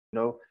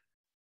know,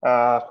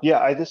 yeah,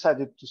 I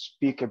decided to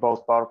speak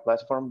about Power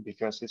Platform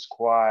because it's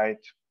quite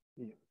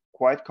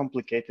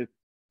complicated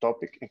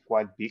topic and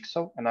quite big.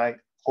 So, and I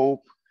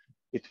hope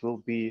it will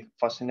be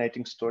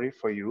fascinating story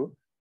for you.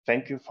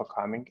 Thank you for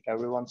coming,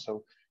 everyone.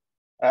 So,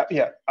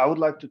 yeah, I would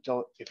like to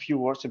tell a few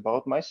words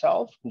about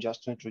myself,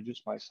 just to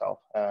introduce myself.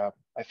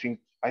 I think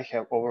I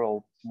have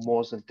overall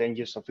more than 10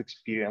 years of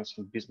experience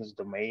in business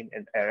domain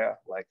and area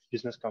like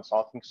business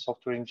consulting,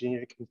 software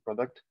engineering, and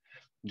product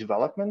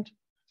development.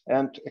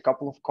 And a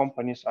couple of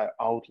companies I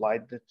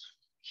outlined it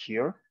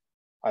here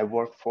I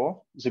work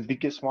for. The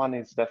biggest one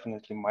is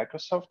definitely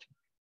Microsoft.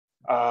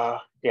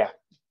 Yeah,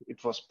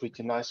 it was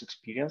pretty nice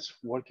experience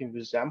working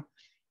with them.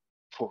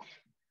 Phew.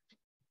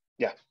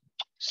 Yeah,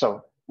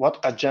 so what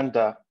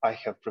agenda I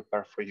have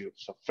prepared for you?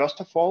 So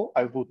first of all,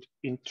 I would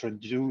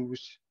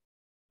introduce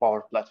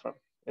Power Platform.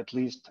 At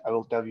least I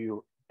will tell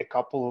you a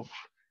couple of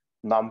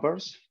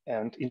numbers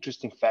and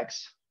interesting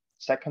facts.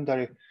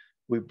 Secondary,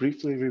 we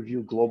briefly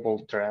review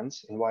global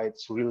trends and why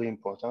it's really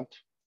important.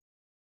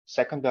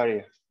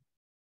 Secondary,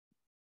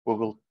 we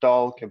will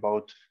talk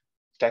about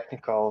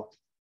technical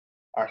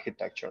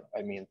architecture.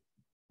 I mean,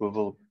 we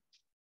will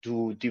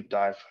do deep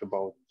dive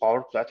about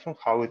Power Platform,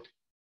 how it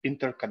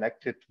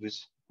interconnected with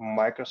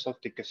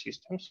Microsoft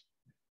ecosystems.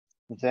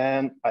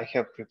 Then I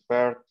have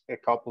prepared a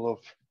couple of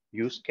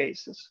use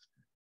cases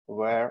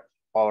where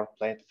Power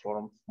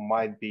Platform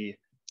might be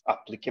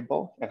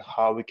applicable and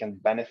how we can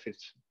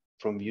benefit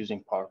from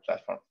using Power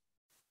Platform.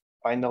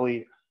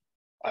 Finally,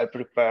 I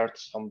prepared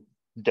some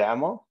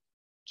demo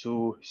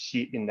to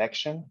see in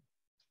action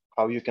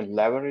how you can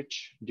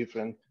leverage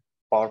different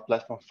Power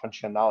Platform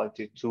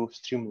functionality to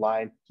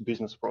streamline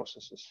business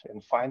processes.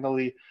 And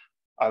finally,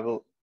 I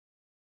will,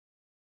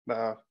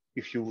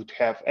 if you would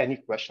have any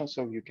questions,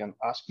 so you can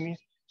ask me.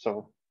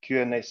 So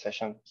Q&A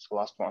session is the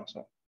last one.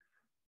 So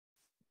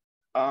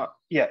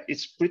yeah,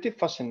 it's pretty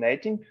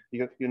fascinating,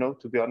 you know,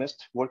 to be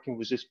honest, working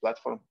with this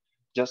platform.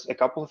 Just a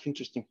couple of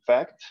interesting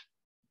facts.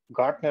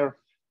 Gartner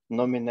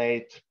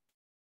nominate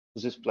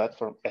this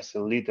platform as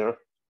a leader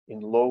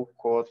in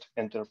low-code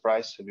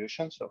enterprise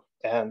solutions. So,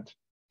 and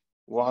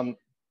one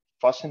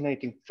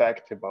fascinating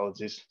fact about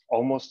this,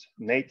 almost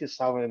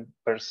 97%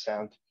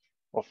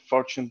 of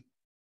Fortune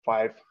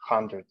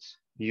 500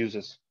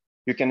 users.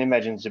 You can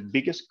imagine the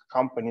biggest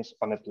companies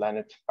on the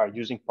planet are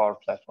using Power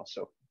Platform.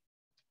 So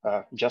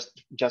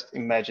just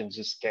imagine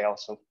the scale.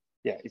 So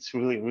yeah, it's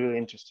really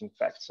interesting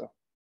fact. So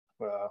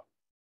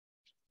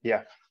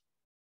yeah,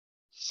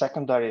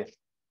 secondary,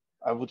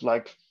 I would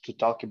like to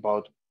talk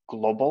about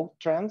global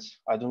trends.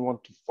 I don't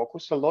want to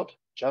focus a lot,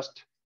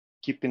 just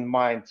keep in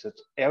mind that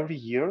every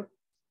year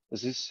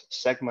this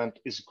segment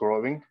is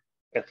growing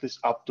at least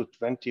up to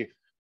 20%.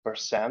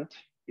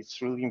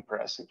 It's really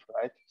impressive,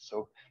 right?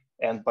 So,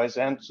 and by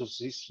the end of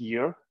this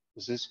year,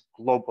 this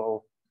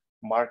global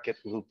market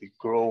will be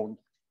grown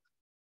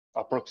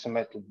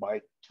approximately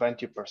by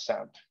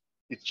 20%.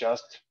 It's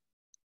just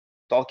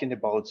talking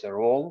about the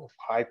role of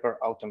hyper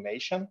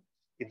automation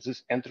in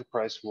this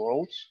enterprise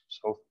world.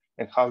 So,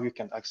 and how you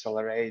can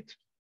accelerate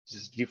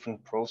these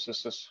different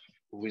processes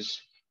with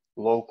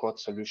low code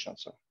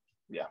solutions. So,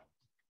 yeah.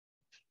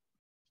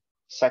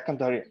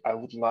 Secondary, I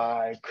would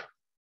like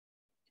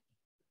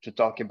to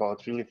talk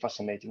about really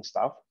fascinating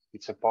stuff.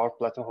 It's a Power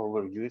Platform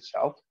overview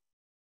itself.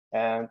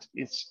 And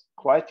it's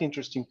quite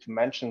interesting to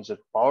mention that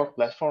Power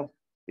Platform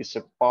is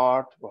a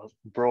part of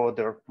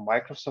broader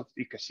Microsoft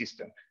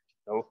ecosystem.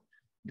 You know?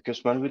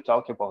 Because when we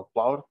talk about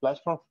Power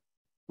Platform,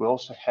 we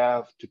also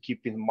have to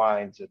keep in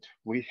mind that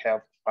we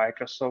have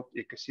Microsoft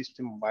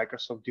ecosystem,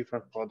 Microsoft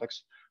different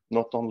products,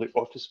 not only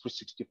Office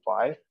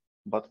 365,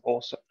 but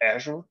also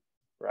Azure,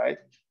 right?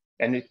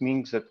 And it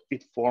means that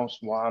it forms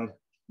one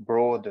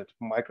broader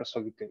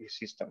Microsoft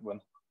ecosystem when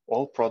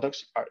all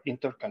products are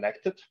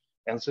interconnected.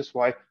 And this is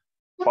why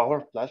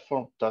Power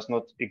Platform does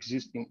not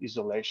exist in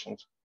isolation.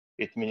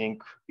 It meaning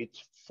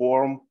it's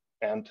formed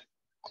and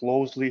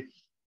closely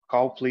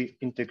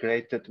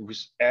integrated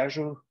with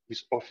Azure, with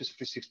Office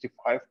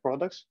 365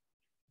 products.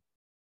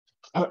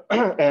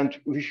 And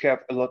we have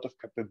a lot of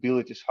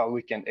capabilities how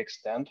we can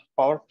extend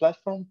Power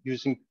Platform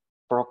using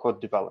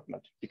pro-code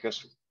development,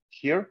 because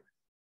here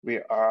we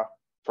are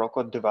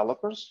pro-code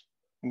developers,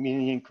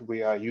 meaning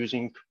we are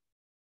using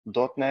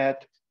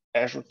 .NET,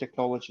 Azure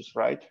technologies,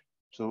 right,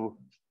 to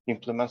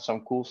implement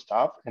some cool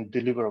stuff and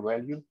deliver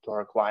value to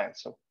our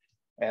clients. So,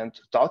 and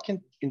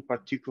talking in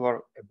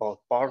particular about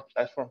Power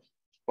Platform,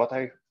 what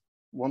I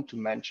want to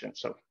mention.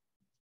 So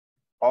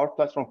Power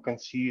Platform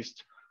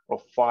consists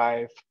of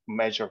 5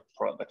 major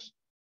products,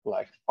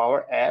 like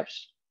Power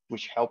Apps,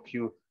 which help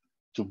you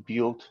to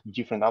build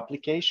different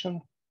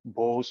applications,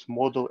 both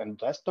mobile and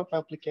desktop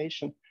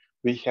application.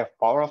 We have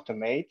Power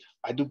Automate.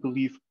 I do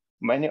believe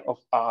many of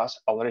us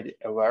already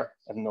aware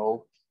and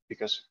know,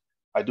 because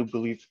I do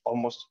believe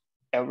almost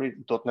every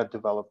 .NET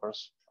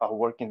developers are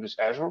working with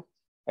Azure,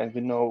 and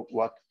we know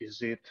what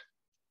is it,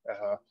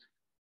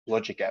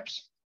 Logic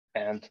Apps.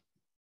 And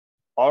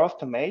Power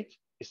Automate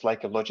is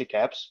like a Logic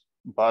Apps,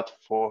 but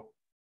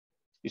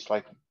it's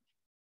like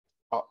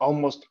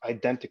almost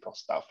identical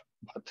stuff,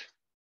 but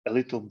a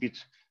little bit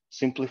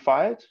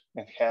simplified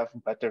and have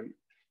better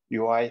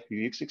UI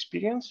UX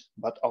experience,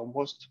 but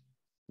almost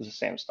the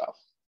same stuff.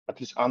 At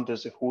least under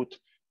the hood,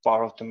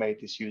 Power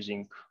Automate is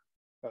using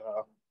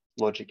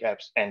Logic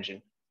Apps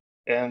engine.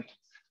 And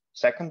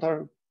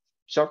third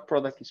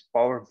product is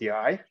Power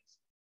BI.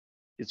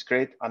 It's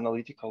great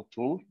analytical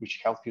tool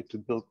which help you to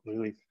build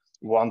really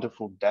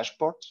wonderful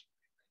dashboards.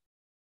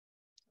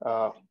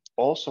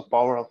 Also,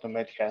 Power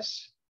Automate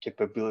has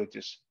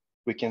capabilities.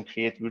 We can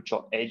create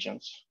virtual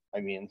agents. I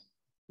mean,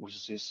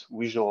 with this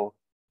visual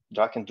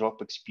drag and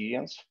drop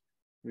experience,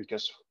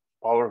 because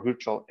Power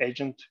Virtual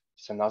Agent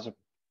is another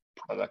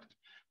product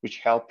which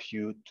help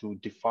you to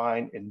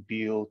define and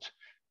build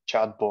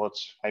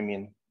chatbots. I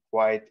mean,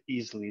 quite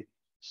easily.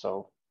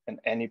 So, and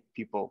any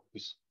people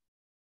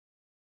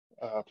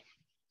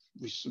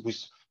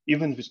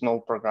even with no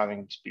programming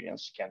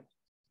experience can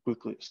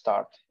quickly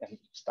start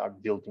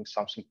building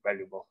something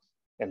valuable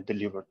and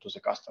deliver to the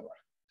customer.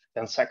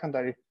 And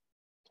secondary,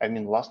 I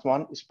mean, last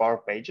one is Power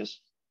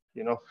Pages.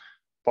 You know,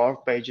 Power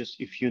Pages,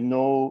 if you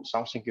know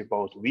something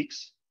about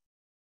Wix,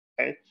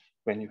 okay,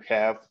 when you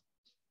have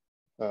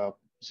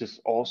this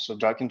also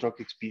drag and drop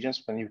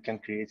experience, when you can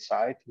create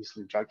site,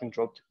 easily drag and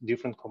drop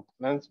different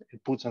components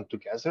and put them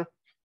together.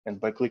 And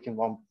by clicking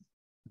one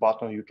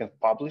button, you can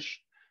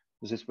publish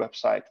this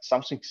website.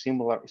 Something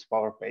similar is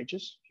Power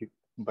Pages.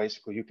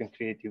 Basically, you can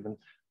create even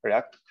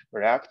React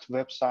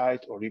website,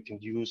 or you can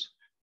use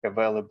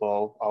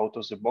available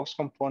out-of-the-box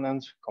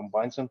components,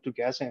 combine them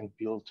together and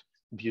build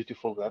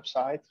beautiful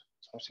website,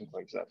 something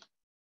like that.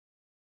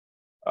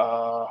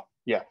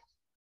 Yeah,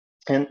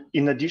 and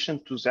in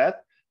addition to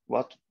that,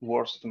 what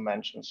worth to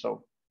mention?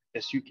 So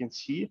as you can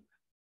see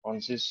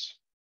on this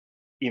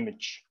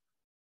image,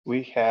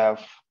 we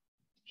have,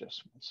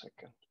 just 1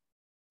 second.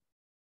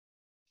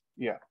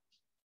 Yeah,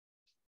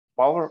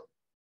 Power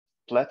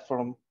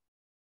Platform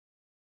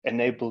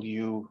enable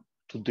you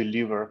to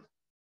deliver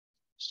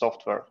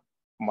software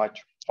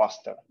much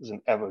faster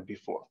than ever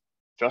before.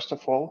 First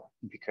of all,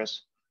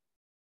 because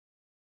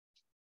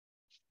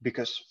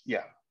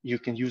yeah, you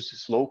can use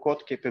these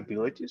low-code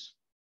capabilities,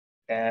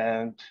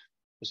 and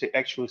they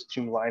actually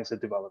streamline the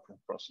development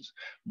process.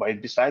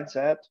 But besides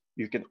that,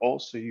 you can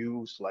also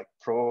use like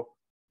pro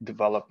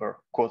developer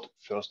code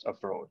first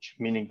approach,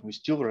 meaning we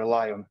still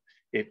rely on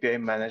API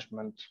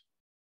management,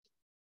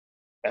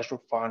 Azure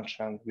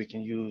function. We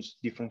can use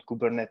different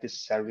Kubernetes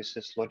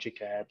services, logic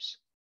apps,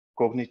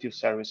 cognitive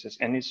services,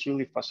 and it's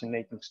really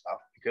fascinating stuff,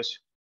 because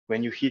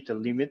when you hit a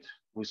limit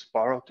with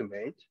Power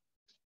Automate,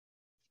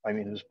 I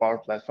mean, with Power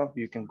Platform,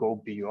 you can go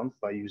beyond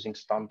by using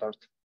standard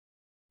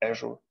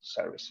Azure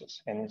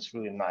services. And it's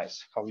really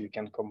nice how you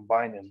can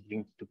combine and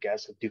bring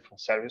together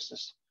different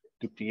services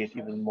to create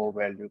even more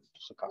value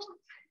to the customer.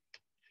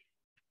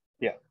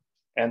 Yeah,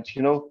 and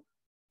you know,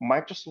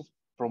 Microsoft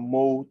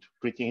promote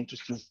pretty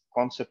interesting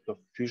concept of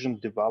fusion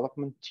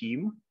development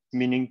team,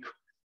 meaning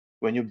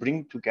when you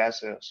bring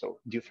together so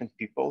different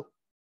people,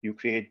 you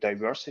create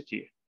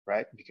diversity,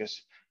 right?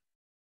 Because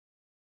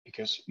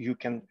you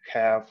can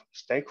have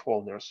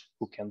stakeholders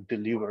who can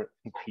deliver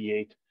and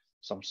create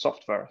some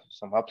software,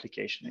 some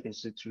application.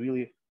 It's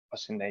really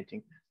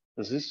fascinating.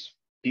 These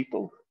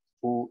people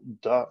who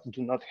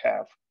do not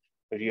have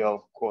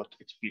real code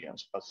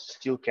experience, but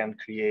still can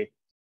create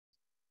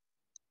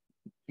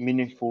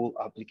meaningful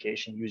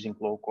application using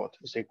low code.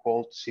 They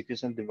called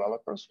citizen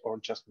developers or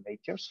just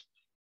makers.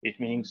 It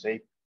means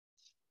they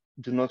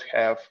do not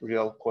have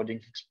real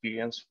coding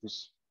experience with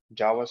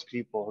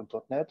JavaScript or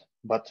 .NET,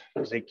 but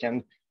they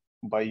can,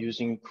 by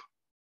using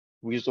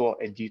visual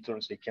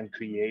editors, they can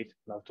create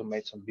and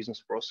automate some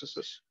business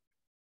processes.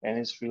 And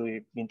it's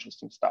really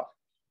interesting stuff,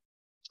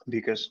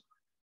 because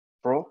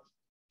pro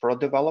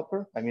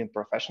developer, I mean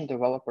professional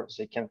developers,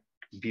 they can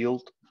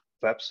build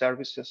web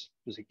services,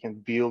 they can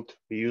build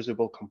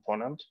reusable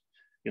component,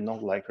 you know,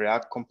 like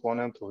React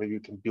component, or you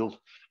can build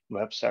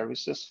web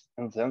services,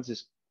 and then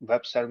these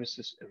web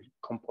services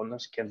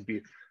components can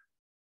be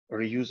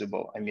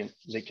reusable. I mean,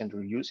 they can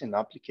reuse in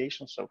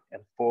applications. So,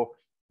 and for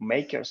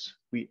makers,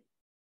 we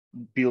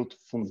build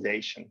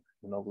foundation,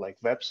 you know, like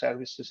web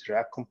services,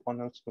 React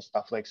components, and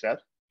stuff like that,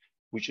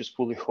 which is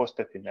fully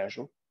hosted in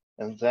Azure.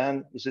 And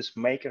then these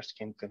makers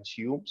can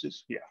consume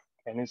this, yeah.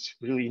 And it's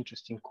really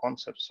interesting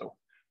concept. So,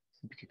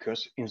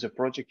 because in the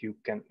project, you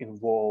can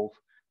involve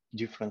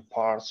different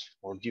parts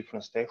or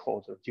different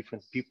stakeholders,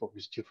 different people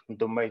with different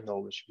domain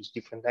knowledge, with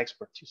different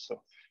expertise.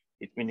 So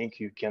it meaning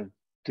you can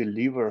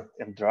deliver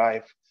and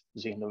drive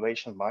the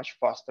innovation much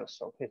faster.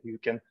 So you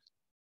can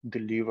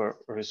deliver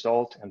a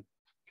result and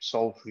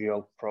solve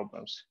real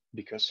problems,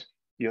 because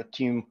your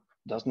team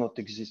does not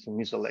exist in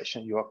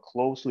isolation. You are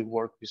closely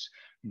work with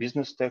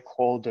business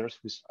stakeholders,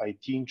 with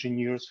IT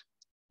engineers,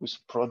 with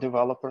pro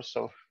developers.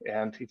 So,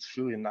 and it's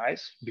really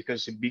nice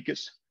because the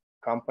biggest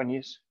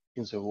companies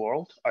in the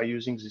world are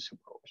using this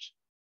approach,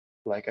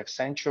 like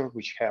Accenture,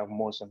 which have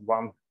more than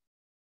one,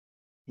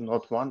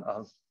 not one,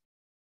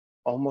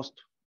 almost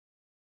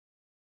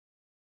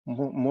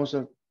more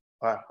than,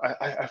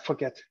 I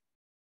forget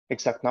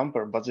exact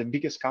number, but the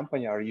biggest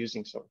company are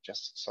using, so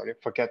just, sorry,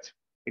 forget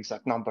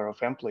exact number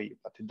of employee,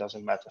 but it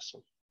doesn't matter.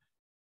 So,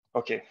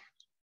 okay,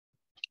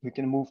 we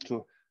can move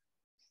to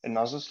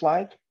another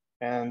slide.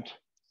 And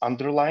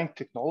underlying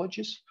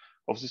technologies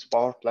of this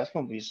Power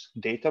Platform is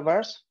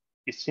Dataverse.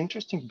 It's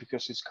interesting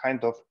because it's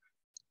kind of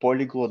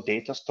polyglot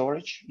data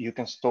storage. You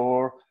can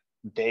store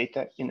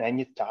data in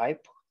any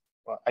type.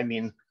 I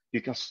mean,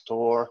 you can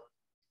store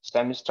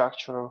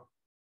semi-structured,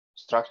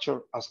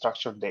 structured,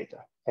 unstructured data.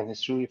 And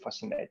it's really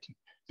fascinating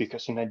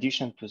because in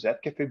addition to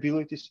that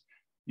capabilities,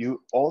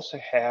 you also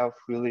have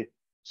really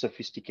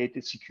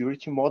sophisticated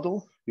security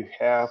model. You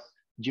have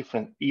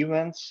different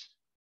events,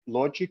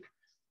 logic,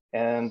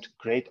 and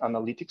great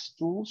analytics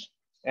tools.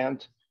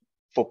 And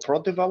for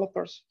pro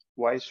developers,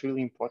 why it's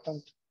really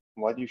important,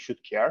 why you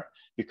should care,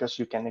 because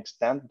you can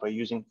extend by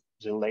using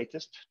the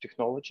latest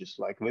technologies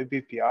like Web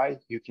API.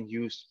 You can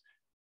use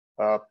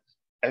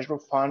Azure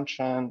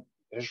Function,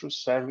 Azure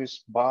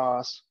Service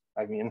Bus.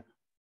 I mean,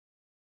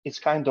 it's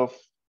kind of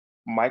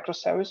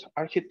microservice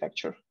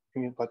architecture, I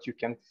mean, but you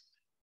can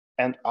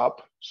end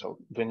up, so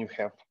when you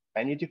have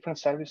many different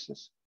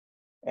services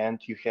and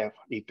you have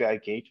API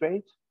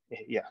gateway,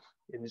 yeah,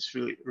 and it's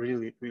really,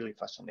 really, really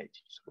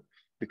fascinating. So,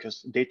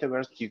 because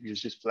Dataverse gives you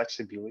this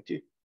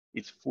flexibility,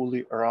 it's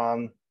fully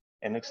run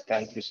and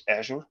extend with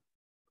Azure.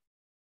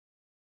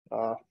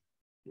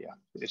 Yeah,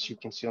 as you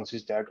can see on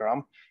this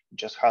diagram,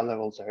 just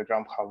high-level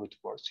diagram how it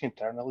works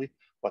internally,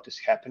 what is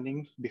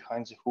happening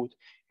behind the hood,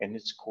 and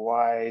it's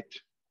quite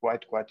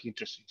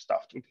interesting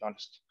stuff, to be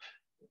honest.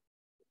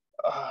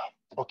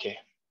 Okay,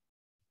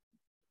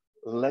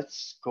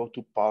 let's go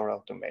to Power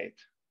Automate.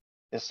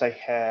 As I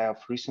have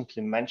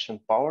recently mentioned,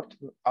 Power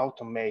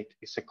Automate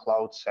is a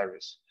cloud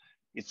service.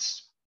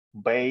 It's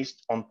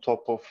based on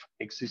top of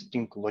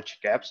existing Logic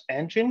Apps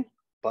engine,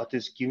 but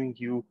it's giving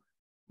you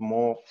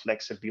more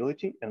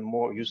flexibility and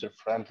more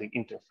user-friendly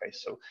interface.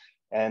 So,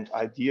 and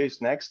idea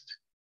is next,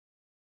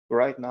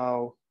 right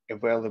now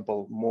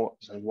available more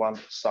than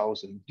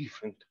 1,000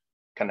 different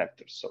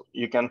connectors. So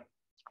you can,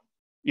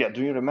 yeah,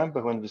 do you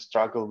remember when we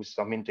struggle with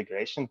some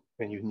integration,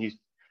 when you need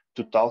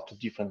to talk to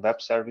different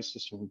web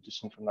services, you need to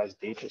synchronize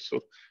data.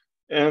 So,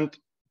 and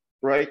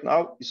right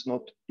now it's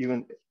not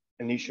even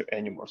an issue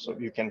anymore. So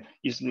you can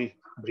easily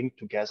bring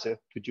together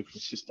two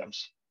different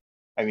systems.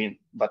 I mean,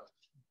 but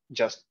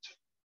just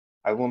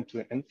I want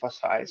to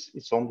emphasize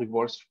it's only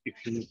works if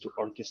you need to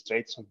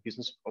orchestrate some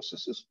business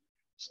processes.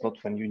 It's not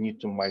when you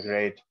need to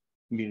migrate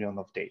millions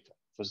of data.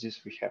 For this,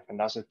 we have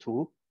another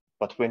tool.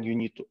 But when you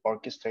need to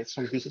orchestrate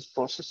some business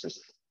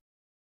processes,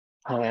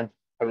 and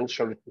I will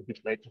show it a bit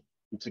later,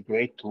 it's a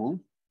great tool.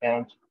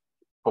 And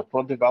for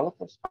pro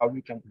developers, how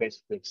you can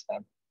basically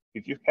extend.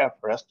 If you have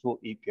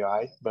RESTful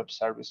API web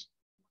service,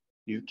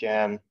 you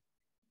can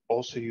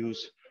also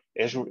use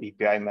Azure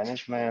API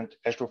management,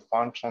 Azure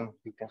function.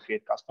 You can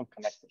create custom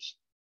connectors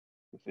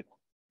if it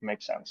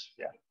makes sense.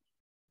 Yeah.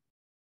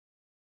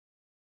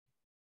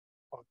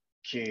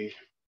 Okay.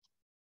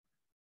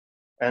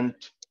 And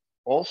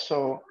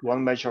also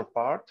one major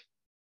part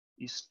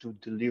is to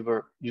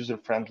deliver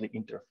user-friendly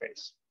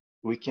interface.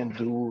 We can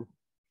do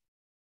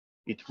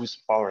it with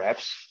Power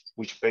Apps,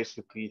 which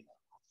basically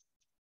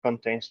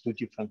contains two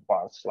different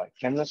parts. Like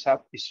Canvas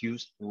app is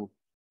used to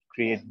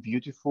create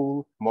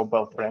beautiful,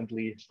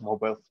 mobile-friendly,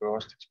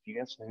 mobile-first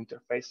experience and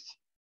interface.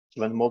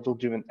 When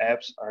model-driven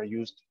apps are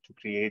used to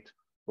create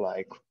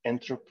like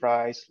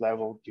enterprise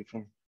level,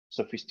 different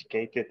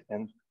sophisticated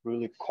and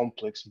really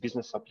complex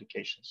business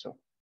applications. So,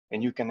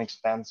 and you can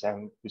extend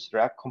them with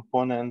React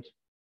component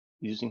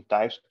using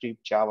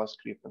TypeScript,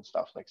 JavaScript, and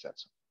stuff like that.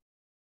 So,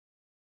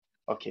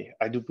 okay,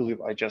 I do believe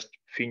I just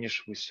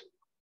finished with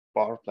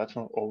Power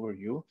Platform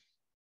overview.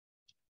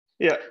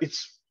 Yeah,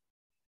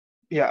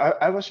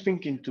 I was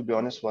thinking, to be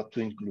honest, what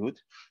to include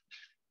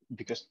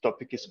because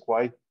topic is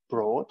quite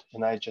broad,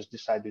 and I just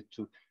decided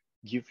to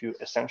give you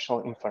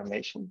essential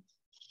information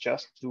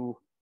just to,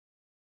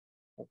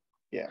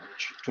 yeah,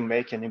 to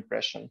make an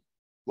impression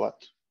what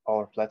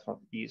our platform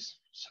is.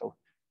 So,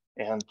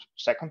 and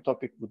second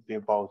topic would be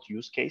about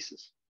use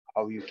cases,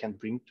 how you can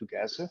bring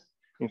together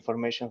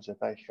information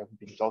that I have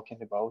been talking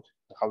about,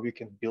 how you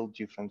can build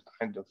different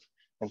kind of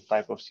and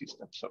type of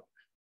systems.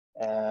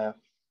 So,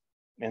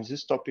 in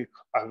this topic,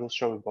 I will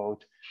show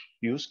about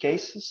use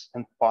cases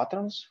and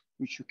patterns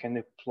which you can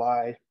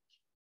apply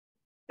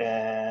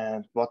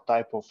and what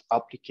type of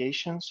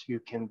applications you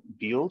can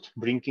build,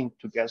 bringing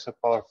together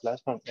Power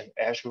Platform and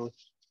Azure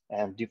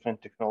and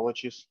different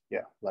technologies,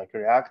 yeah, like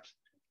React,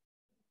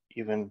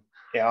 even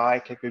AI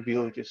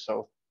capabilities.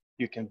 So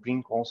you can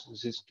bring also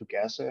this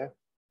together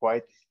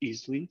quite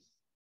easily.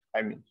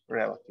 I mean,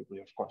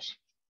 relatively, of course.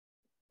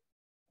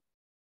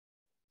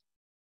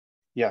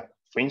 Yeah,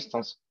 for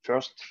instance,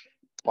 first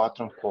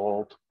pattern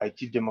called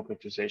IT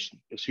democratization.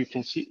 As you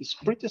can see, it's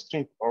pretty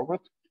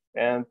straightforward,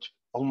 and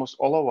almost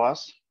all of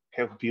us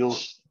have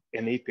built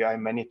an API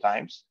many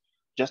times.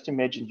 Just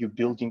imagine you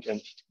building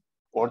an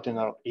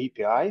ordinary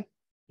API,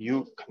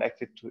 you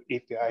connect it to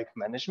API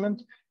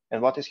management,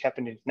 and what is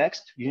happening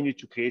next? You need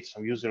to create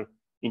some user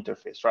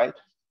interface, right?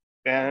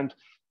 And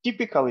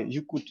typically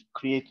you could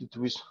create it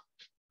with,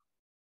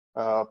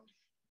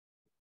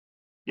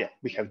 yeah,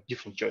 we have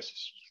different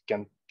choices. You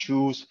can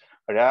choose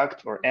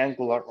React or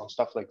Angular or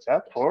stuff like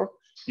that, or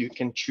you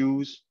can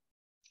choose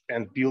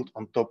and build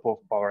on top of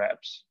Power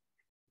Apps,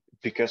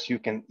 because you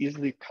can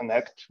easily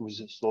connect with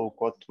the slow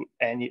code to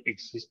any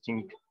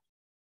existing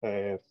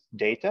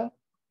data.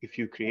 If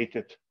you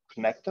created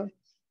connector,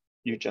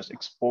 you just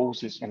expose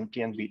this and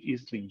can be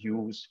easily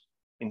used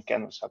in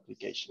Canvas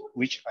application,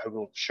 which I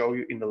will show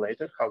you in the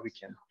later how we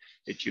can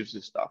achieve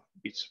this stuff.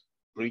 It's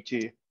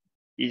pretty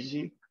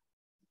easy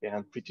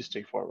and pretty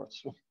straightforward.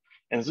 So,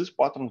 and this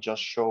pattern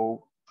just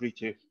show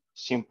pretty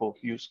simple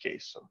use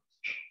case. So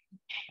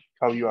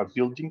how you are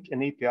building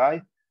an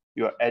API,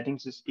 you are adding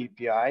this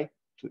API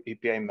to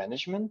API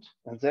management,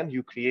 and then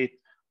you create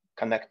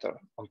connector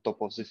on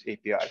top of this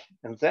API.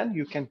 And then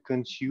you can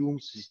consume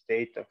this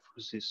data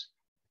for this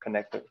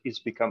connector. It's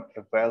become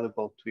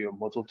available to your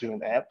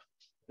model-driven app.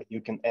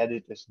 You can add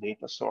it as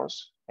data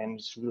source, and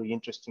it's really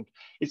interesting.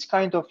 It's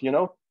kind of,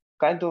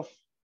 kind of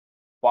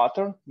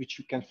pattern which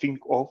you can think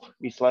of.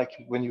 It's like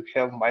when you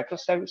have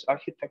microservice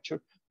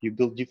architecture, you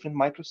build different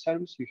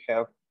microservice, you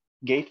have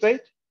gateway,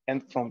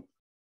 and from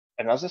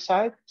another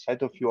side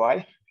of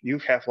UI, you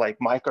have like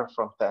micro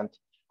frontend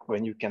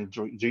when you can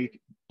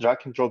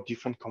drag and drop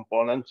different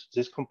components.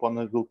 This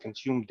component will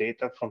consume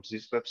data from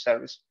this web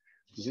service.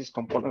 This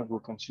component will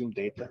consume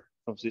data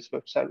from this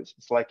web service.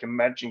 It's like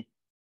merging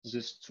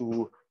these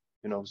two,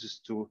 these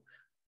two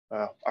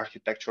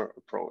architecture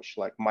approach,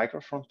 like micro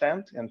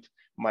frontend and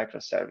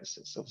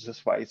microservices. So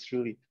that's why it's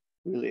really,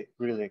 really,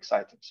 really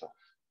exciting. So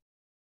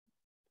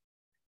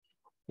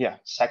yeah,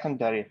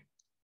 secondary,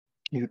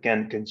 you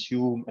can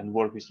consume and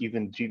work with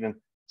event-driven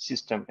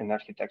system and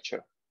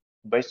architecture.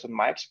 Based on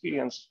my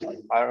experience,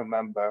 I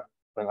remember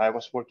when I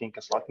was working in a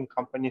consulting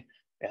company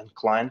and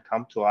client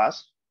come to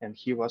us, and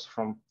he was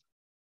from,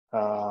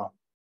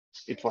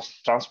 it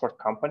was transport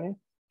company,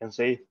 and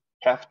they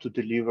have to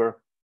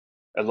deliver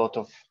a lot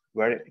of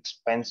very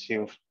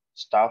expensive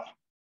stuff.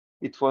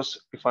 It was,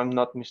 if I'm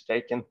not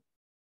mistaken,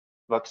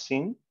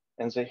 vaccine,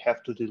 and they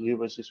have to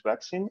deliver this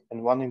vaccine.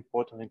 And one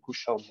important and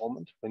crucial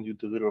moment when you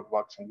deliver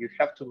vaccine, you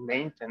have to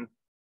maintain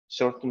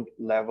certain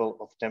level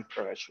of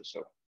temperature.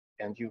 So,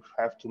 and you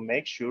have to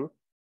make sure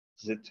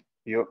that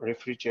your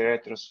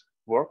refrigerators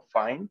work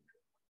fine.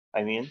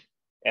 I mean,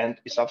 and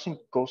if something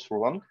goes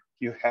wrong,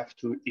 you have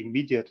to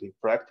immediately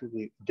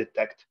proactively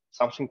detect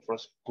something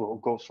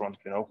goes wrong.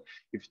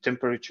 If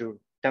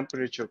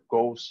temperature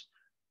goes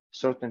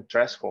certain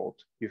threshold,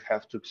 you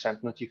have to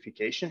send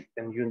notification,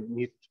 and you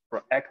need to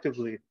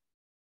proactively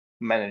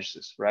manage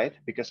this, right?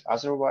 Because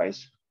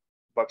otherwise,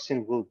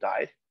 vaccine will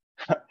die.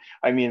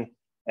 I mean,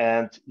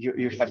 and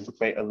you have to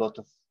pay a lot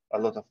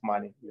of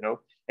money,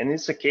 And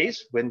it's a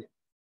case when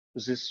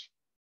this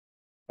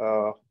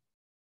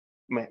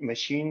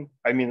machine,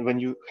 I mean, when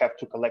you have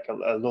to collect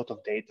a lot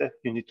of data,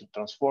 you need to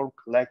transform,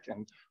 collect,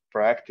 and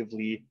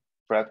proactively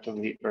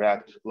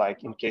react.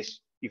 Like in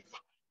case if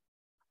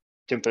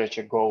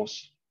temperature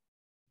goes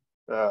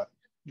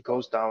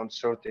down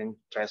certain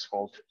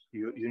threshold,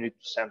 you need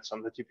to send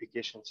some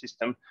notification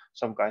system.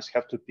 Some guys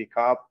have to pick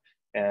up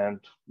and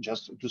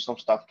just do some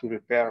stuff to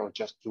repair, or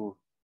just to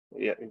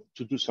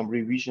do some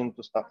revision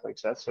to stuff like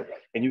that. So,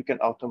 and you can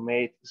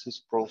automate this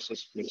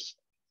process with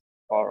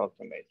Power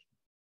Automate.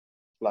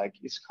 Like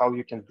it's how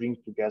you can bring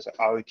together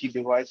IoT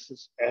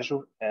devices,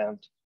 Azure, and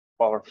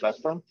Power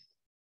Platform.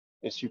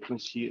 As you can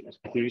see,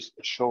 there is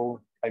a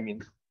show. I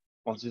mean,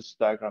 on this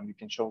diagram, you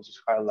can show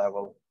this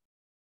high-level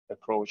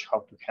approach how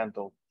to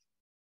handle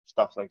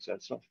stuff like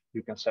that. So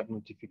you can set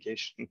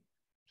notification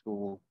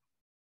to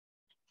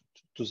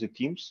the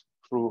teams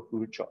through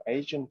virtual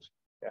agent.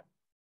 Yeah,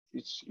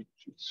 it's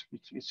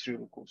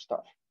really cool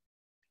stuff.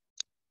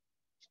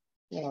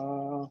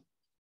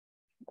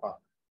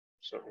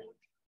 Sorry.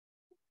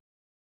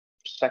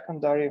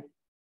 Secondary.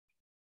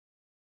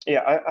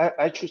 Yeah,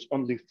 I choose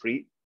only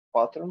three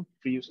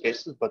use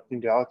cases, but in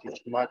reality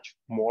it's much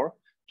more.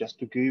 Just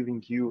to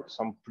giving you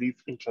some brief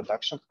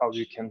introduction how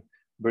you can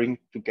bring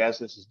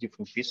together these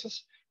different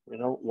pieces.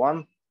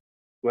 One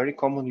very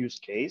common use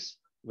case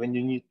when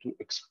you need to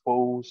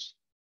expose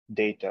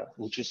data,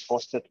 which is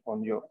hosted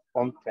on your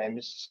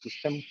on-premise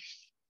system.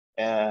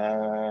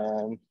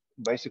 And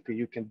basically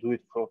you can do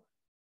it for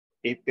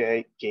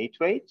API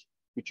gateway,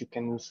 which you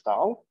can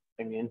install.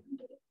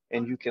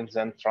 And you can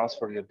then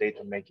transfer your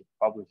data, make it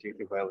publicly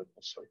available.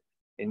 So,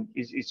 and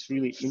it's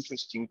really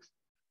interesting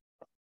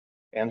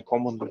and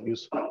commonly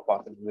used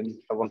pattern when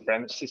you have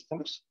on-premise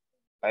systems,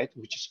 right?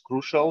 Which is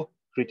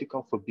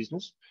critical for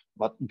business.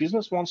 But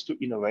business wants to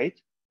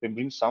innovate. They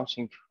bring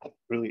something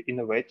really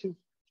innovative,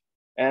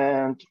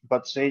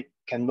 but they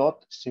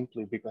cannot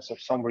simply, because of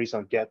some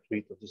reason, get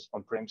rid of this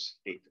on-premise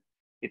data.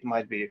 It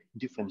might be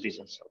different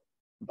reasons,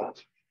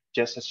 but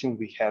just assume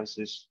we have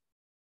this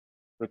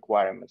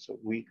requirement. So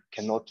we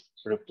cannot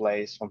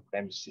replace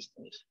on-premise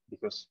systems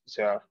because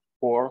they are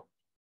core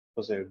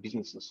for their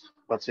businesses,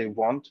 but they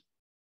want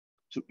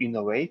to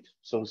innovate.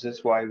 So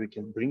that's why we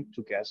can bring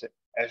together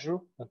Azure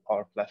and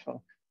Power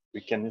Platform. We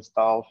can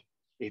install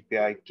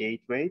API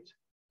gateway,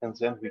 and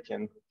then we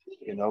can,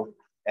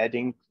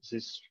 adding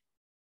this,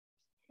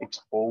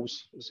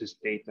 expose this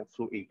data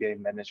through API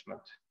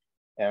management.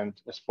 And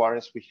as far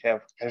as we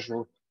have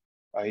Azure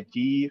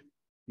ID,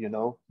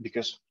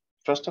 because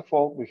first of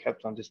all, we have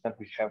to understand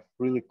we have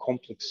really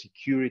complex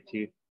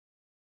security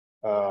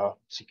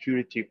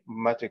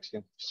metrics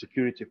and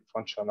security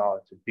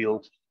functionality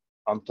built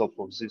on top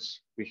of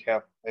this. We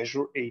have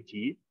Azure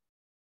AD,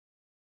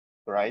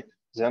 right?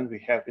 Then we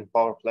have in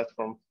Power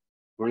Platform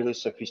really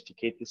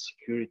sophisticated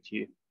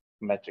security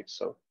metrics.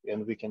 So,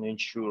 and we can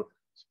ensure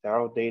that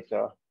our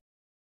data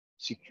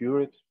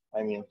secured.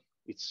 I mean,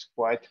 it's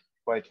quite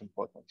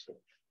important. So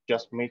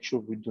just make sure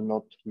we do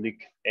not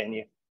leak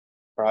any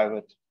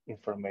private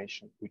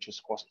information which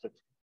is hosted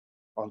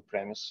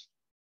on-premise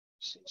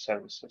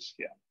services.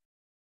 Yeah,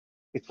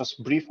 it was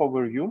brief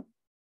overview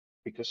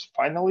because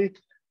finally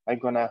I'm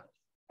gonna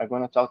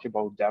talk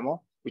about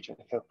demo which I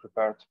have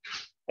prepared.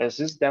 As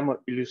this demo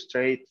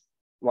illustrates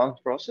one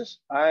process,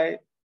 I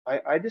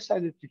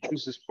decided to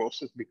choose this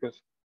process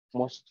because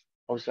most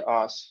of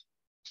us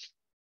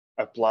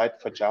applied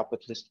for job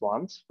at least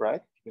once,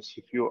 right? Because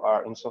if you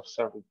are in soft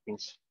serve, it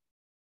means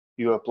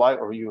you apply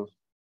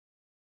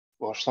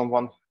or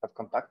someone have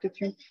contacted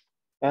you.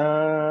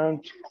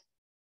 And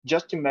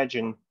just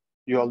imagine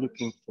you are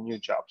looking for new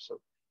jobs,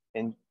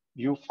 and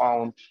you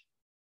found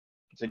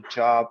the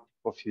job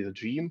of your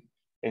dream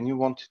and you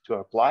want to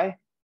apply.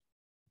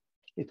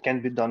 It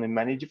can be done in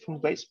many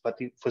different ways, but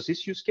for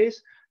this use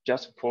case,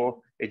 just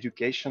for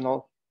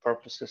educational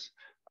purposes,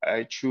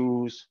 I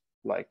choose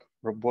like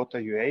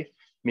Robota UA,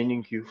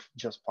 meaning you've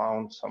just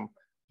found some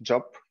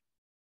job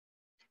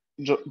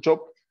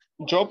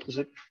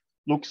that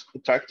looks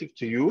attractive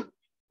to you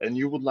and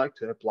you would like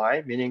to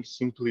apply, meaning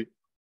simply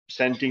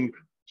sending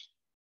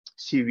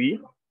CV.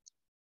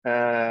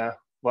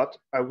 What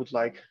I would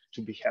like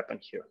to be happen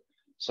here.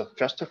 So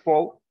first of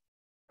all,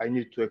 I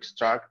need to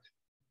extract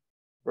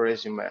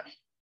resume,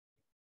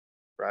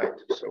 right?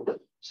 So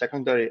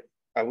secondary,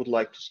 I would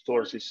like to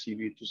store this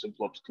CV to the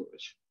blob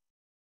storage.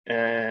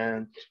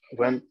 And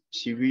when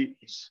CV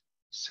is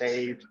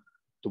saved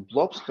to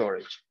blob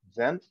storage,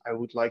 then I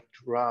would like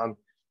to run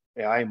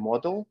AI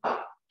model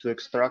to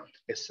extract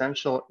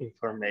essential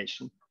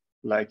information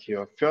like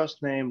your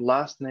first name,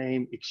 last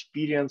name,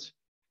 experience,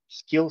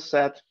 skill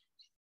set.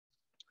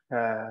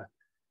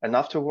 And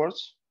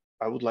afterwards,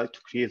 I would like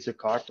to create the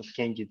card of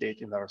candidate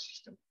in our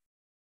system.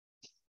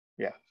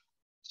 Yeah.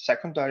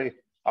 Secondary,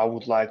 I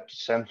would like to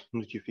send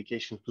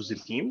notification to the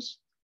teams.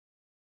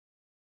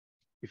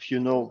 If you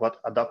know what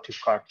adaptive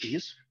card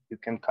is, you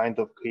can kind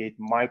of create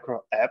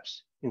micro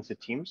apps in the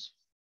teams,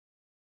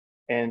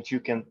 and you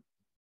can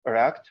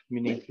react,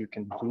 meaning you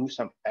can do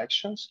some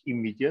actions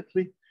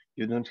immediately.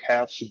 You don't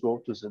have to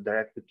go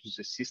directly to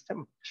the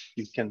system.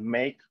 You can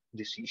make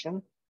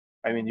decision.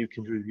 I mean, you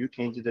can review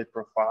candidate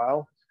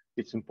profile.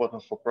 It's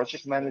important for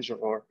project manager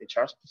or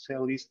HR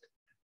specialist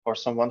or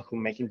someone who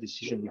making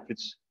decision if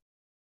it's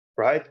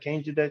right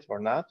candidate or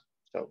not.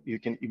 So you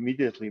can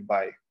immediately,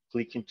 by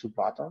clicking two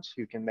buttons,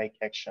 you can make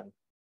action,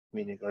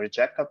 meaning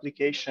reject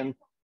application,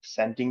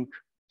 sending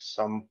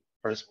some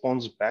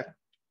response back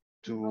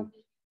to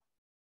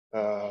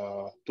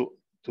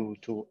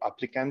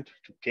applicant,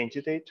 to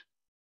candidate.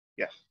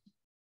 Yeah,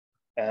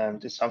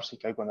 and it's something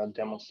I'm gonna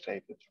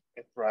demonstrate it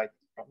right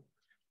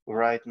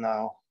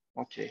now.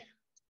 Okay.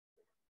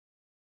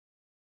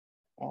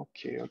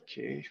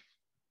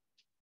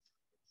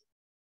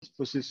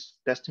 For this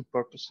testing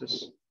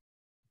purposes,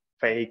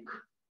 fake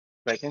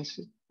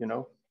vacancy,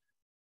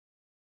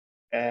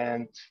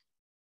 and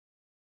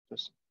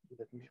just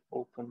let me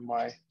open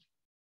my,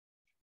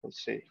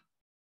 let's say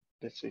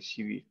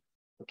CV.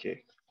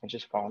 Okay, I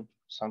just found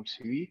some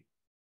CV,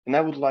 and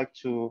I would like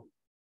to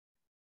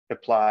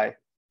apply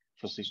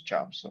for this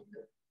job. So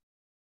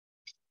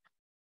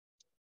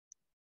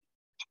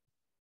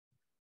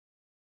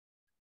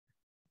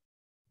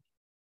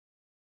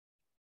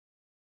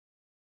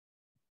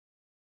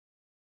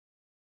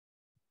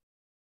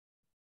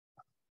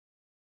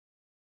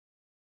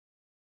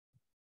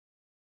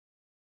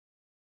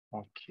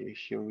okay,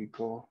 here we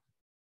go.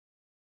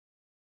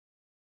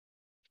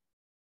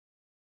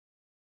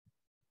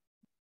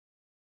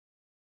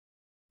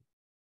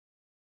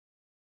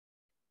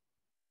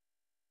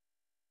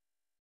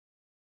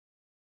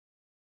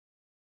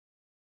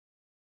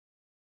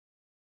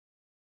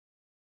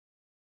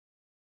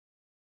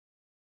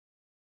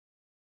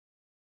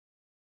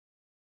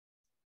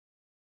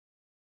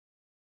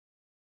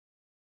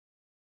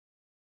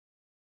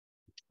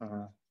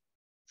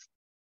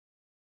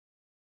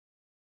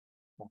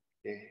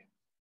 Okay.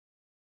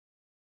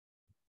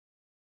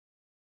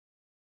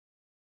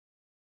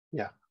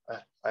 Yeah,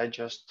 I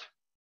just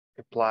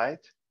applied.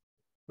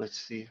 Let's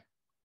see.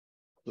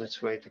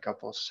 Let's wait a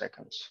couple of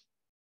seconds.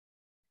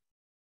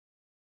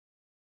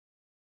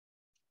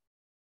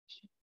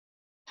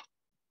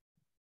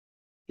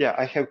 Yeah,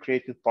 I have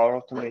created Power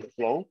Automate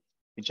flow.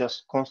 It's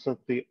just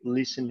constantly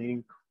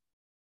listening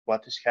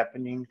what is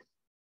happening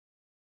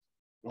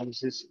on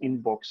this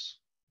inbox.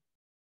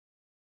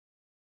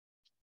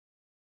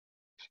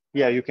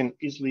 Yeah, you can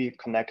easily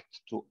connect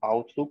to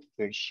Outlook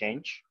to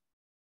Exchange,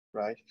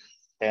 right?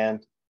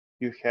 And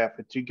you have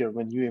a trigger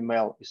when new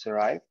email is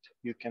arrived.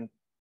 You can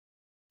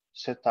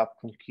set up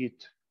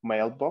concrete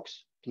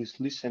mailbox. Please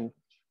listen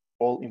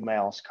all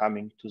emails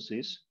coming to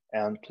this,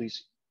 and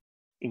please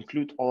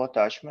include all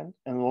attachment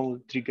and only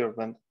trigger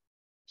when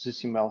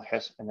this email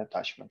has an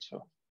attachment.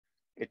 So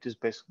it is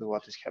basically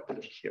what is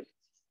happening here.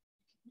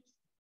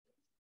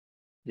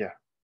 Yeah,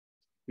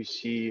 we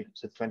see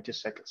the 20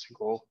 seconds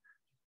ago,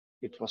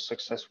 it was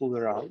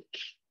successfully run.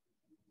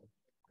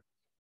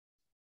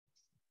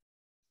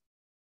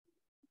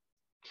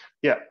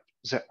 Yeah,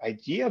 the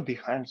idea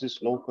behind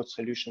this low-code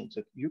solution is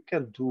that you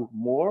can do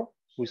more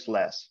with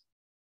less.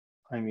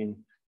 I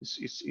mean,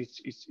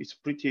 it's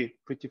pretty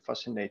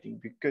fascinating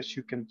because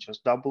you can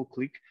just double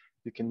click,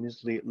 you can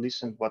easily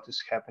listen what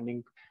is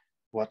happening,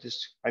 what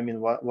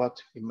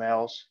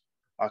emails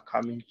are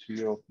coming to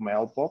your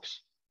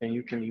mailbox, and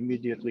you can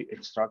immediately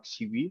extract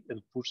CV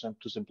and push them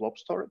to the blob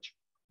storage.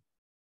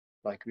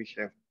 Like we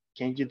have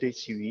candidate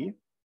CV,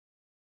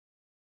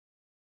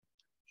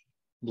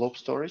 blob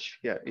storage.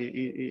 Yeah,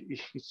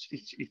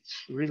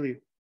 it's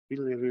really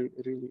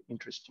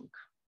interesting.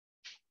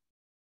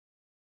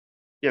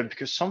 Yeah,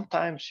 because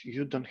sometimes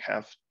you don't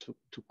have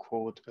to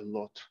code a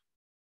lot.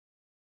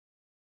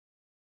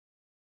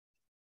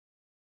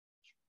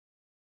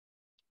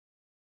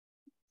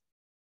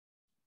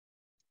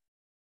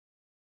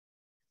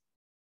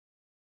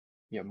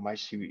 Yeah, my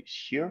CV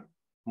is here,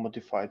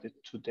 modified it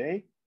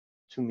today,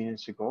 2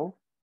 minutes ago.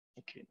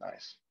 Okay,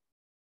 nice.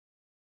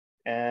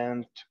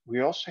 And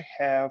we also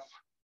have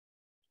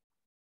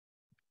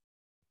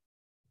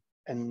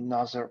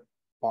another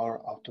Power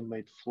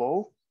Automate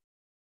flow,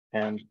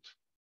 and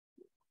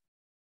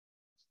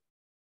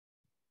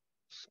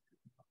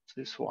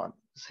this one.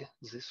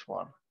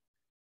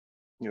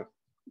 Yeah,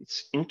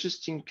 it's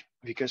interesting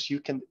because you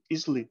can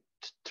easily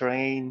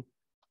train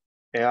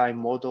AI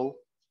model.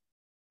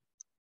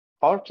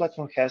 Our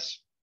platform has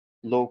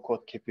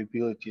low-code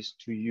capabilities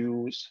to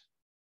use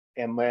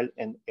ML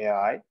and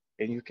AI,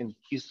 and you can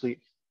easily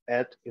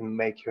add and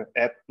make your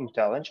app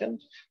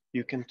intelligent.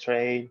 You can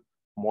train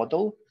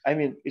model. I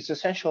mean, it's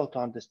essential to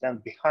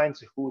understand behind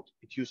the hood,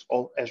 it uses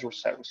all Azure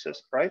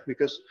services, right?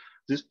 Because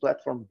this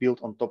platform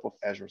built on top of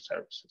Azure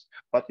services,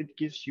 but it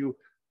gives you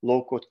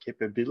low-code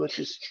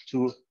capabilities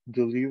to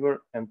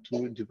deliver and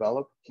to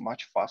develop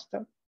much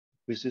faster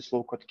with these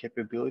low-code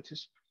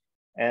capabilities.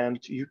 And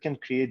you can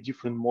create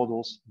different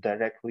models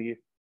directly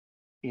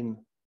in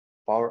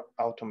Power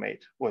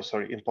Automate,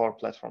 in Power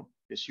Platform.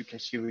 As you can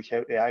see, we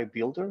have AI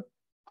Builder.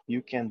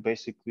 You can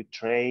basically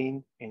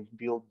train and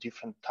build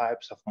different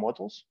types of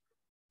models.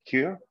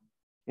 Here,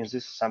 in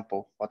this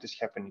sample, what is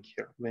happening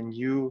here? When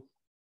you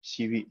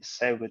CV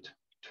save it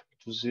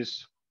to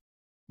this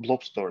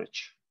blob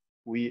storage,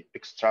 we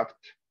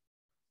extract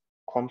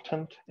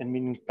content, and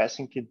meaning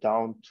passing it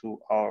down to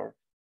our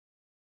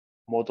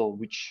model,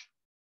 which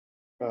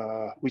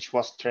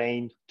was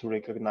trained to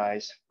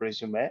recognize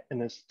resume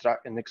and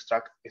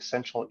extract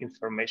essential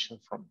information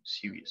from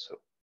CV. So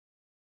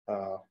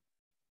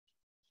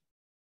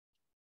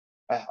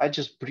I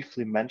just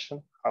briefly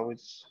mentioned how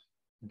it's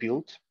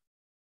built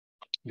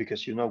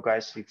because,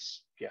 guys,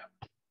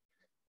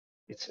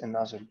 it's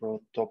another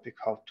broad topic,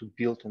 how to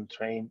build and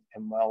train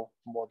ML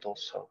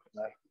models. So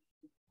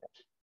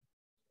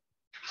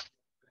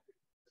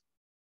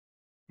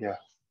yeah,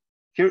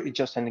 here is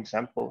just an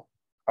example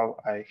how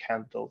I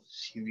handle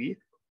CV,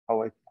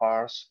 how I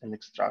parse and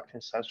extract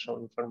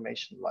essential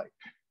information like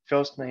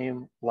first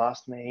name,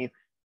 last name,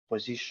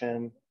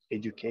 position,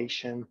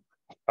 education,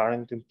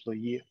 current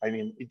employee. I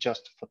mean, it's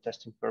just for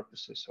testing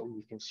purposes. So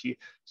we can see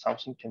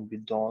something can be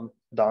done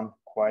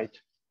quite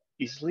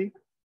easily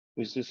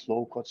with these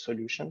low-code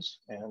solutions.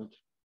 And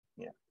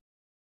yeah.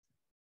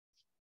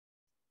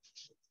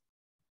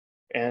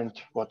 And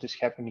what is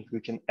happening, we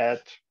can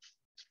add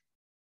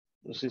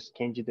this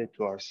candidate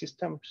to our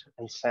systems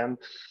and send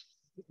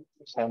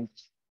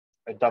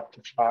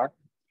adaptive chart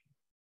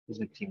to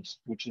the teams,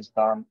 which is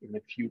done in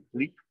a few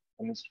clicks.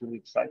 And it's really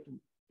exciting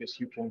because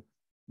you can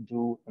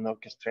do and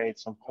orchestrate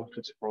some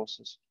complex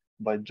process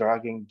by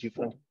dragging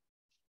different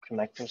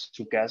connectors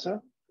together.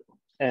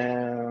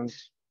 And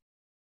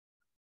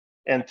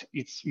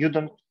it's, you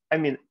don't, I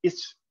mean,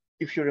 it's,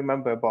 if you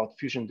remember about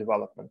Fusion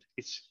development,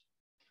 it's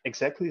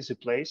exactly the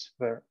place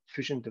where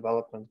Fusion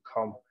development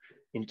come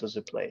into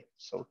the play.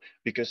 So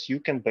because you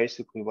can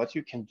basically, what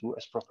you can do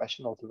as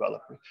professional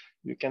developer,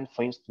 you can,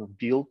 for instance,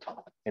 build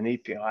an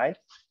API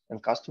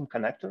and custom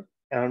connector,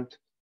 and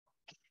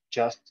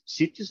just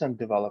citizen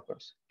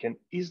developers can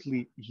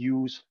easily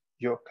use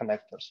your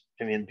connectors.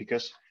 I mean,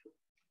 because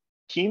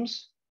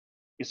Teams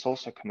is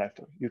also a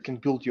connector. You can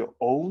build your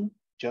own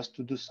just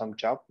to do some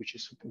job, which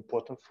is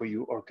important for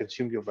you, or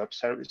consume your web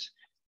service.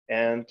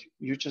 And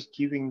you're just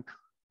giving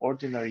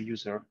ordinary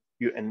user,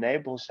 you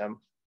enable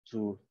them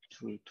to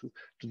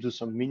do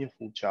some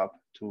meaningful job,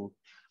 to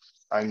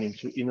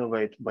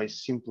innovate by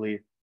simply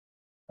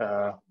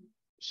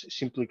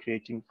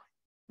creating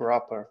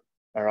wrapper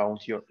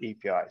around your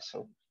API.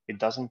 So it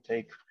doesn't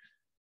take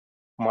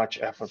much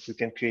effort. You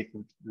can create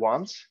it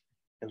once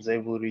and they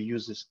will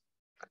reuse this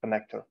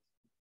connector.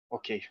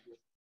 Okay,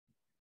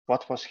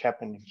 what was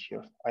happening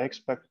here? I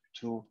expect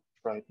to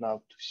right now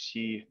to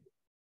see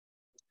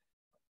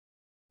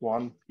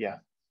one, yeah,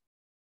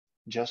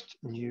 just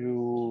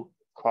new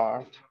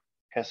card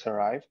has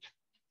arrived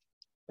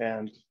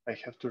and I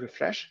have to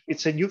refresh.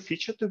 It's a new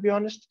feature, to be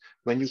honest,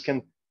 when you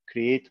can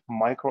create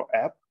micro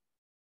app.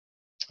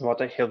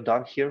 What I have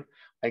done here,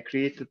 I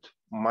created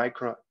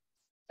micro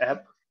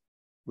app,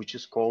 which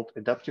is called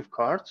adaptive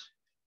cards.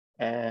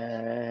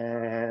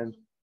 And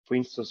for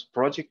instance,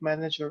 project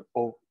manager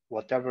or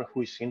whatever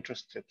who is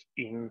interested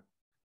in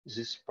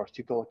this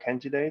particular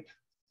candidate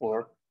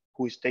or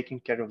who is taking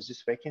care of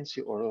this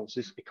vacancy or of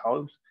this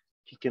account,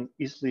 he can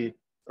easily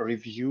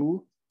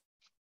review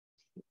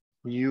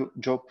new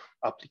job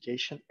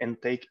application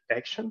and take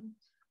action.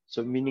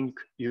 So meaning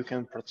you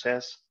can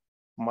process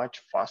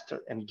much faster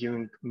and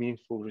giving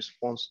meaningful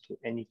response to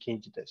any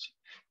candidacy.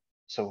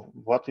 So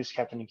what is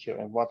happening here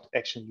and what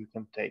action you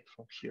can take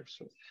from here?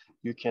 So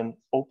you can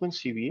open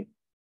CV.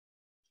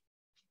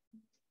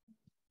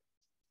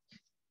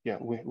 Yeah,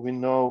 we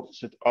know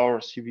that our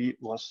CV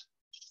was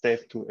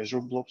saved to Azure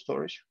Blob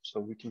Storage.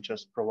 So we can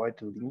just provide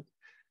the link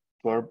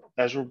to our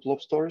Azure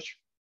Blob Storage.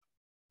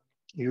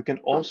 You can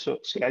also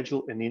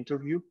schedule an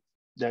interview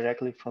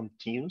directly from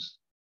Teams,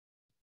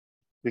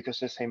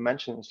 because as I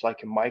mentioned, it's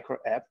like a micro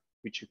app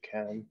which you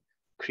can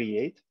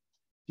create.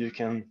 You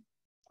can,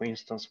 for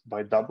instance,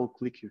 by double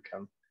click, you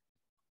can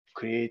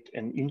create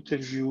an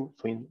interview,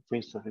 for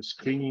instance, a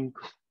screening.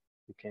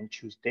 You can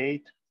choose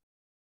date.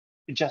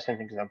 It's just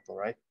an example,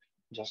 right?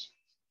 Just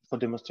for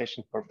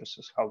demonstration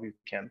purposes, how you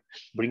can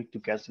bring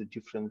together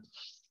different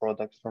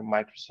products from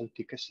Microsoft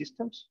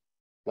ecosystems,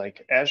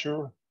 like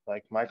Azure,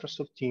 like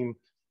Microsoft Team,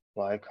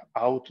 like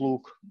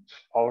Outlook,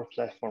 Power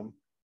Platform,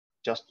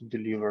 just to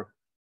deliver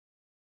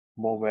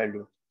more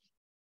value.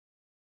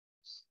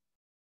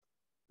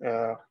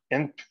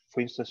 And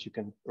for instance, you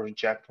can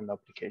reject an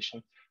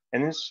application.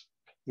 And it's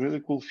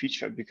really cool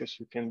feature because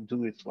you can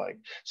do it like,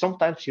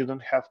 sometimes you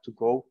don't have to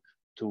go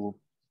to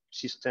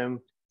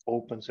system,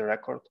 open the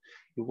record.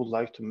 You would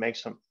like to make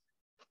some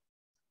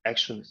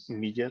action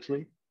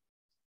immediately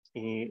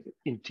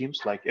in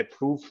Teams, like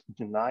approve,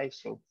 deny.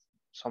 So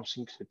some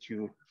things that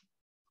you,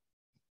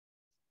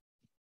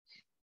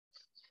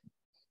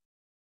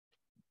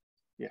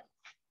 yeah,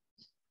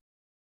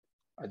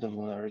 I don't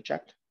want to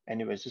reject.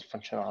 Anyways, this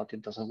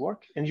functionality doesn't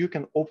work. And you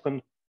can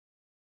open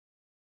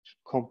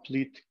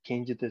complete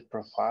candidate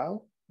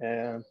profile.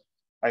 And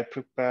I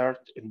prepared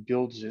and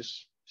built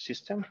this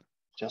system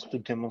just to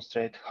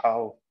demonstrate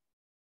how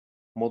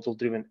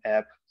model-driven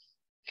app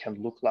can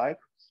look like.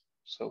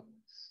 So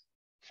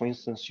for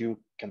instance, you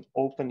can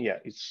open, yeah,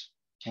 it's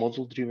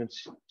model-driven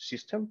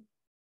system.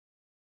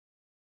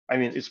 I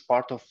mean, it's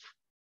part of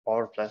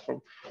our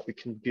platform. We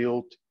can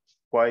build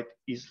quite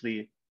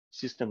easily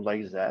system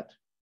like that,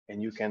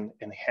 and you can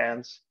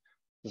enhance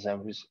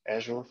them with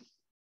Azure,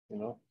 you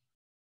know.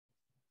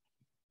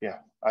 Yeah,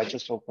 I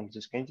just opened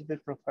this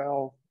candidate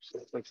profile,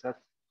 stuff like that.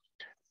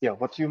 Yeah,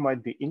 what you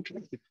might be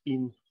interested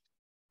in,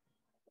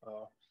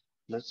 uh,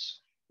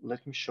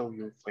 let me show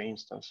you, for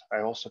instance,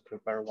 I also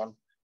prepare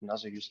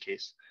another use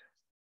case,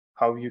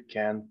 how you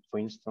can, for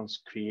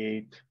instance,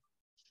 create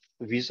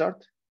a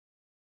wizard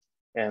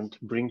and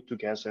bring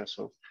together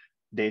so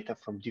data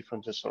from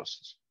different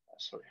resources.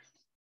 Sorry,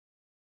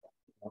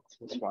 that's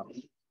this one.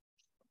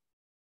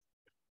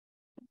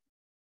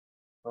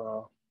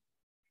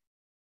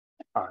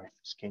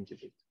 It's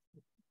candidate.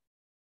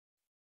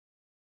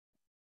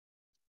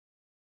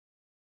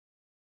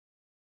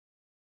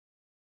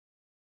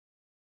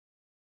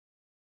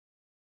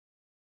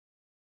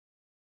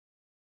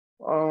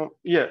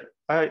 Yeah,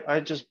 I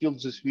just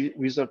built this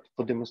wizard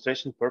for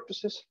demonstration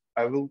purposes.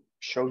 I will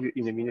show you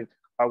in a minute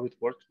how it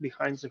works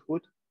behind the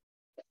hood,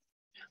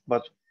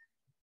 but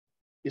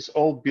it's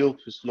all built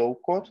with low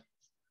code,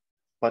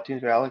 but in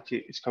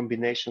reality, it's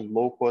combination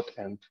low code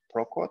and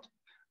pro code.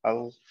 I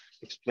will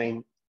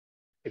explain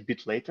a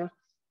bit later.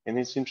 And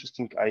it's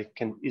interesting, I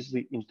can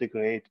easily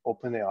integrate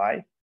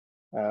OpenAI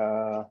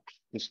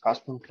with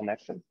custom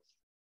connected.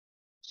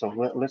 So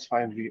let's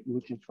find, we're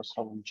looking for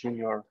some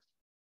junior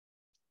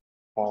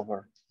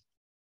power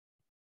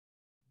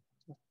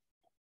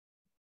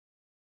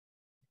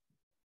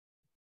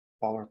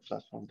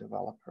platform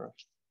developer.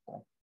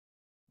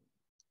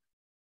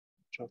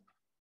 Job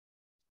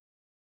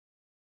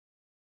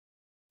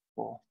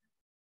for.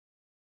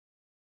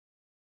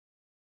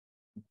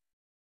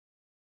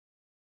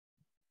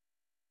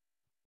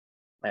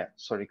 Yeah,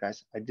 sorry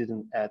guys, I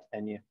didn't add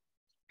any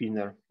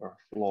pinner or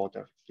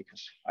loader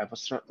because I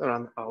was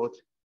run out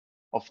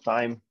of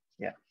time.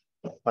 Yeah,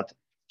 but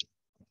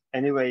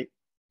anyway,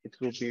 it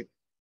will be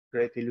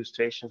great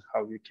illustration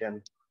how you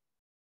can,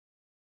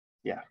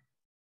 yeah,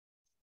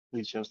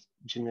 we just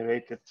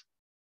generated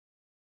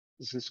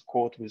this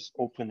code with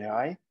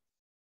OpenAI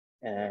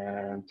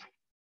and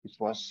it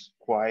was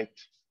quite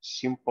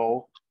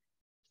simple.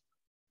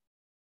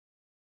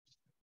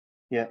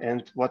 Yeah,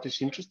 and what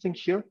is interesting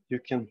here, you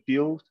can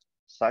build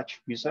such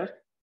wizard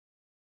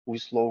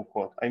with low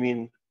code. I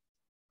mean,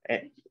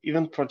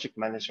 even project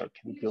manager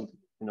can build it,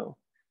 you know.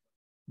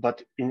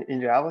 But in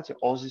reality,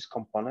 all these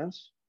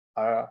components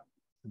are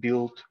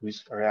built with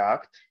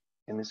React,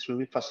 and it's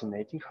really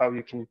fascinating how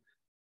you can,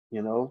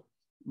 you know,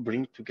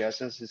 bring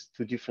together these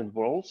two different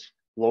worlds,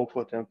 low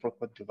code and pro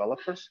code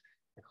developers,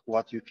 and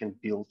what you can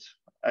build.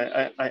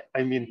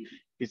 I mean,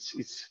 it's.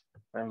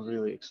 I'm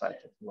really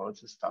excited about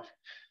this stuff.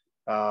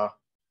 Uh,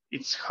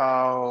 it's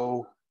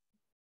how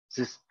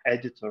this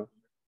editor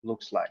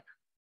looks like.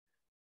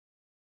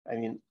 I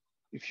mean,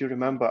 if you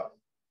remember,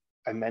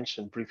 I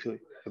mentioned briefly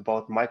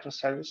about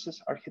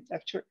microservices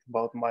architecture,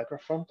 about micro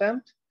front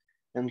end,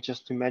 and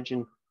just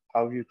imagine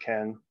how you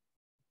can,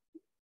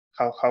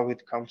 how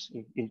it comes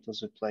into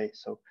the play.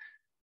 So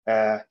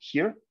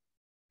here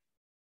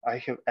I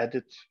have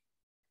added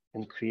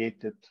and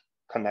created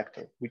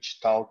connector,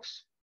 which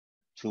talks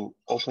to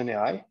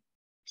OpenAI.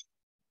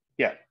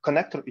 Yeah,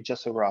 connector is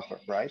just a wrapper,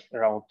 right,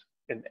 around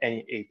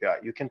any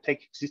API. You can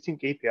take existing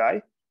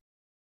API,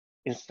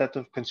 instead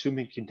of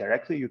consuming it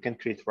directly, you can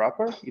create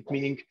wrapper. It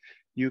meaning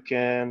you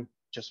can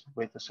just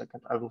wait a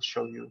second. I will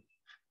show you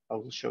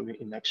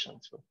in action.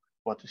 So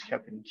what is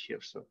happening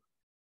here? So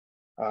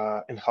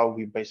and how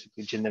we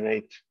basically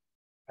generate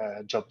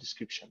job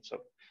description.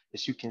 So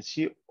as you can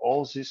see,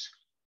 all this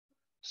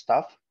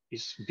stuff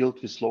is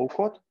built with low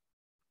code.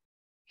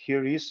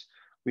 Here is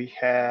we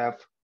have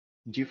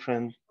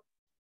different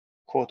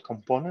code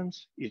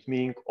components. It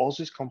means all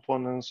these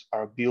components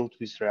are built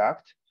with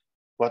React.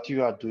 What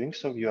you are doing,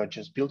 so you are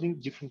just building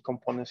different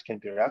components, can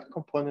be React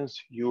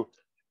components. You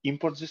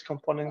import these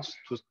components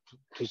to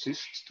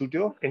this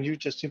studio, and you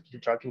just simply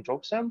drag and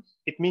drop them.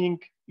 It meaning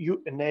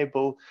you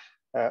enable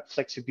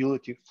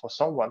flexibility for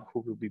someone who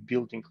will be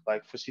building,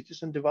 like for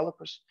citizen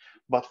developers.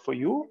 But for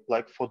you,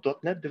 like for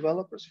 .NET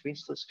developers, for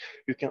instance,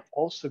 you can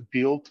also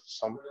build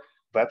some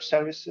web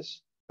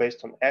services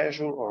based on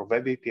Azure or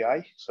Web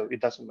API. So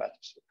it doesn't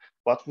matter. So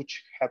what would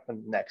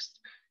happen next?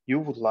 You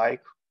would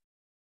like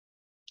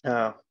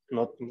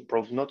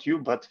probably not you,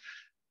 but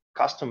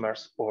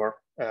customers or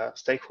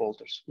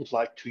stakeholders would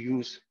like to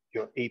use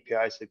your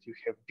APIs that you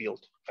have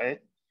built,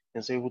 right?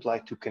 And they would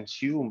like to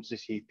consume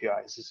these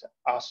APIs, these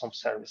awesome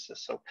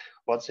services. So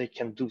what they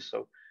can do,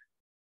 so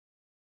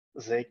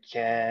they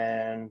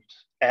can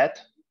add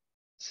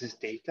this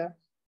data,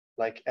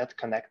 like add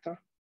connector.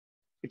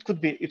 It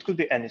could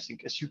be anything.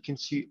 As you can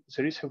see,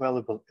 there is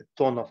available a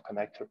ton of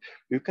connector.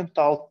 You can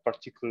talk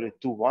particularly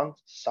to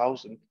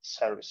 1,000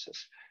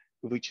 services,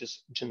 which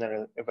is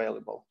generally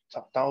available.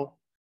 So now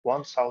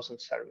 1,000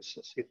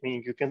 services. It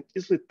means you can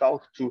easily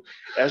talk to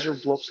Azure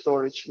Blob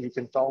Storage. You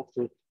can talk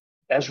to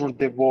Azure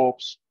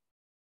DevOps,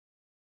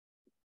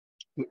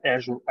 to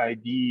Azure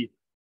ID,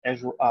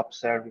 Azure App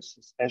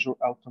Services, Azure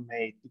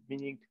Automate.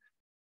 Meaning,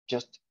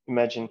 just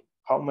imagine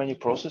how many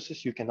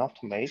processes you can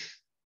automate.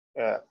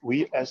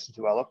 We as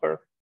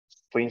developer,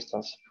 for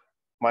instance,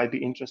 might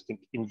be interested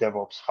in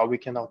DevOps, how we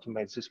can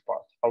automate this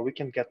part, how we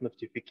can get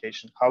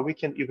notification, how we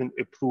can even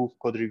approve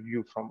code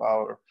review from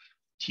our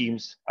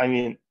teams. I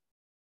mean,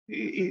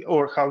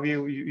 or how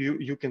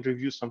you can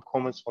review some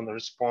comments on the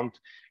respond,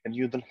 and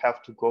you don't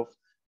have to go,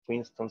 for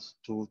instance,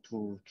 to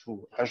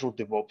Azure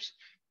DevOps.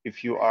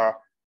 If you are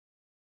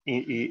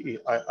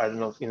I don't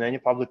know, in any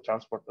public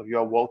transport, or you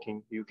are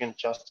walking, you can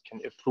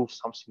approve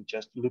something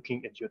just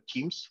looking at your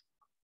teams.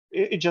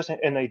 It's just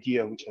an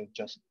idea which I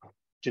just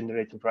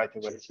generated right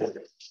away.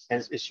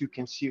 And as you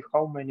can see,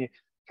 how many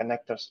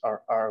connectors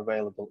are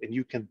available, and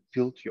you can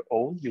build your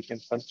own, you can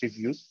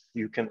contribute,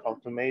 you can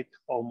automate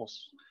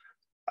almost,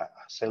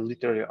 say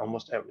literally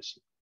almost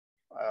everything.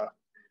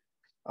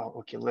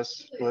 Okay,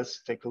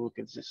 let's take a look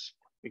at this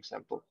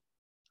example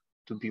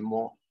to be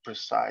more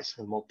precise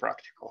and more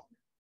practical.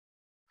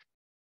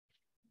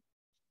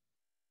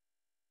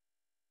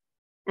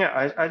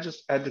 Yeah, I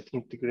just added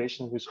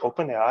integration with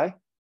OpenAI,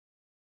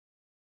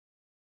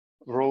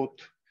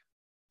 wrote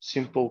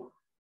simple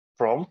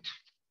prompt,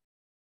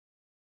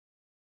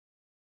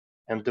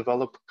 and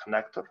develop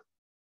connector.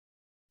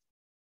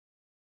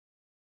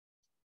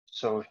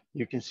 So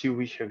you can see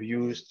I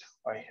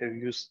have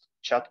used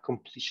chat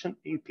completion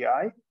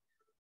API.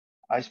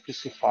 I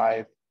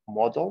specify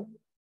model,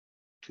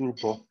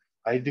 turbo.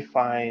 I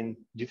define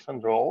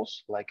different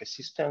roles like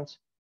assistants,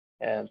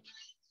 and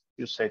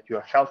you said you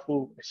are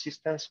helpful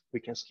assistants. We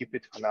can skip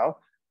it for now.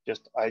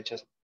 I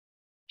just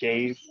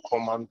gave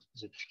command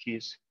that he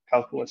is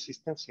helpful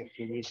assistance and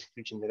he needs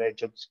to generate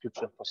job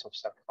description for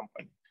software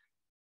company.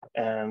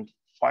 And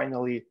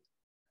finally,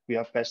 we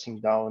are passing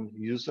down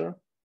user.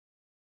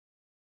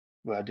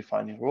 We are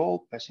defining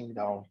role, passing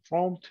down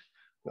prompt.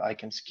 I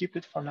can skip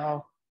it for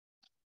now.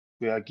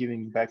 We are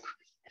giving back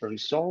a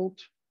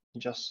result,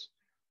 just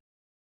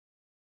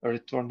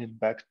return it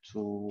back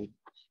to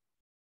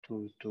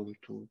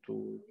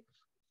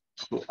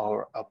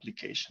our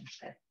application.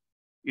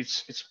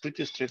 It's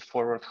pretty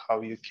straightforward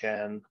how you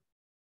can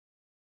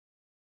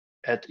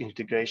add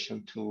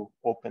integration to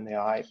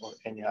OpenAI or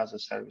any other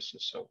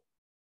services. So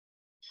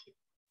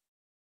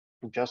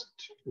just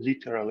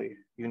literally,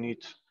 you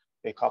need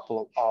a couple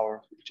of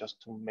hours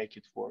just to make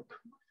it work.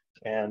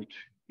 and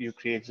you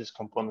create these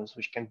components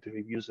which can be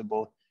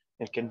reusable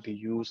and can be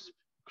used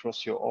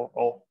across your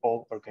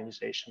all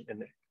organization,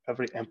 and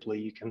every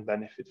employee can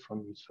benefit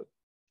from it. So,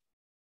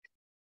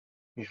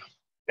 yeah.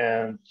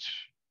 And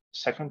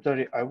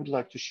secondary, I would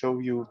like to show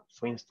you,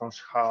 for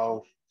instance,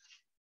 how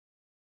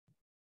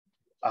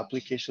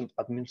application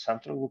admin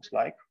center looks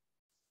like.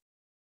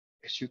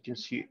 As you can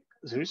see,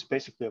 there is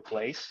basically a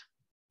place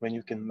when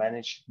you can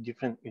manage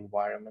different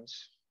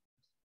environments,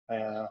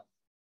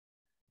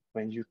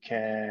 when you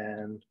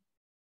can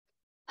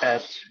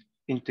add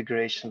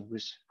integration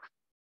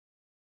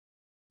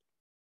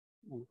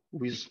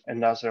with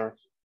another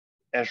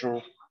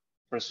Azure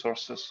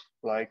resources,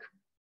 like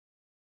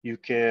you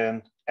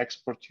can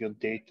export your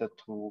data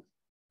to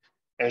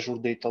Azure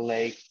Data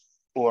Lake,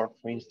 or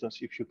for instance,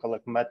 if you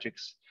collect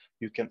metrics,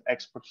 you can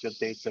export your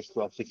data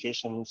to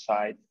application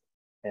inside,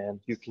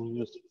 and you can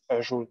use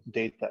Azure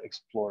Data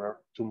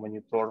Explorer to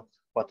monitor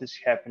what is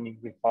happening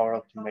with Power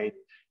Automate.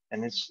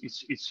 And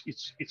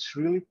it's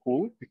really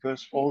cool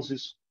because all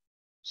these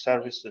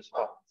services,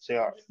 they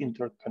are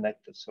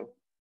interconnected. So,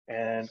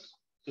 and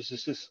this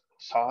is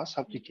SaaS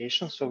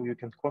application, so you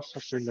can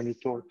constantly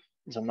monitor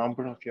the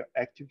number of your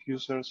active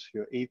users,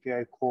 your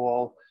API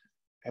call,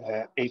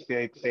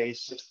 API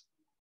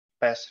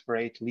pass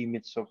rate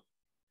limits. So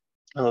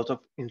a lot of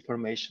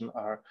information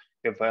are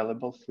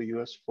available for you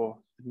as for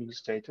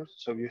administrators.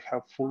 So you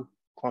have full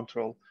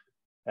control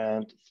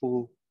and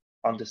full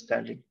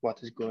understanding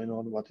what is going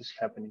on, what is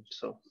happening.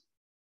 So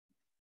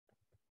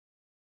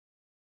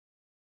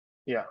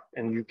yeah,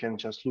 and you can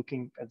just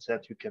looking at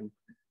that, you can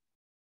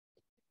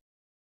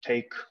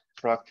take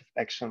proactive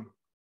action.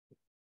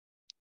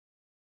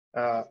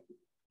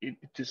 It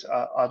is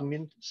an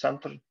admin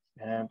center,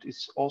 and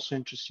it's also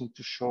interesting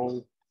to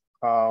show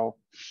how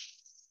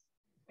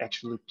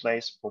actually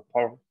plays for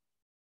Power,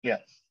 yeah,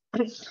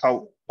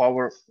 how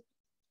Power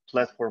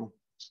Platform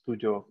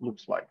Studio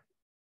looks like.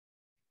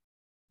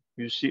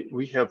 You see,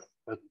 we have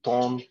a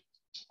ton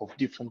of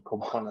different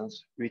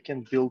components. We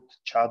can build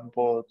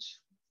chatbots.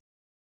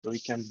 We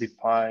can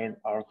define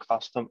our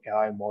custom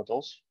AI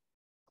models.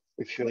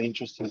 If you're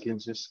interested in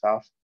this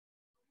stuff,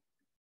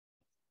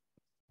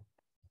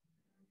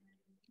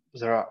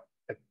 there are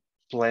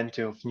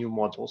plenty of new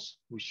models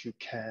which you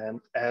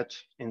can add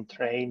and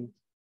train,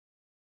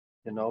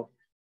 you know,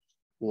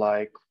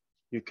 like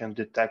you can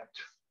detect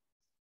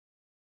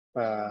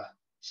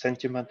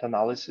sentiment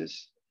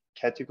analysis,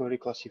 category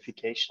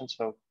classification.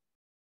 So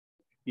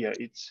yeah,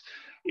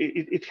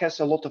 it has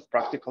a lot of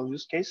practical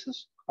use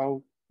cases,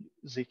 how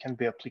they can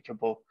be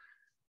applicable.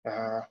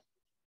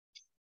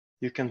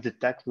 You can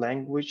detect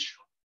language.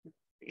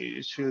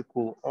 It's really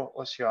cool.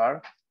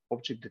 OCR,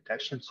 object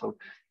detection. So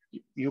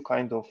you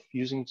kind of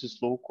using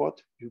this low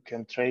code, you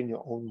can train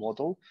your own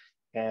model.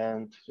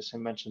 And as I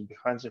mentioned,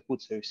 behind the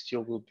hood, they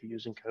still will be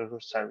using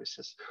Azure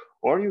services.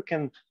 Or you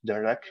can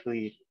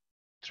directly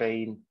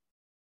train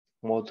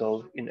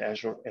model in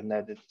Azure and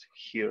add it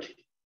here.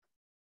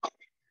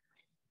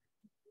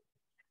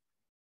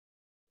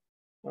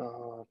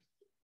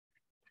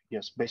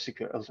 Yes,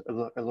 basically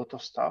a lot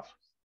of stuff.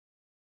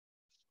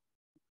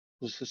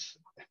 This is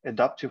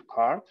adaptive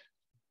card,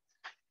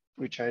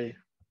 which I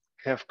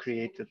have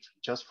created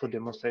just for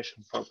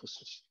demonstration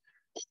purposes.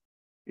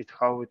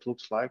 How it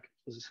looks like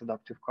this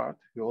adaptive card.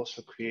 You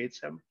also create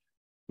them,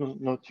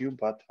 not you,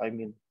 but I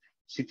mean,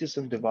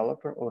 citizen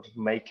developer or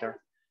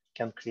maker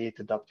can create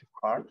adaptive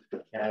card,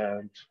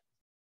 and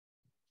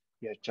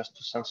yeah, just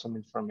to send some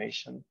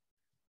information.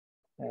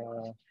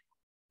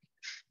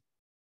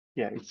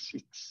 Yeah,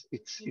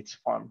 it's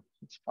fun.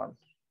 It's fun.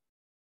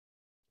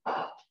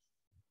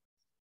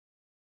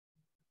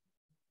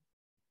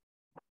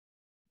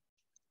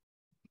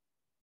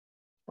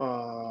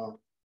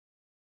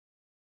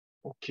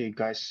 Okay,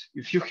 guys,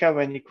 if you have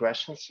any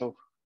questions, so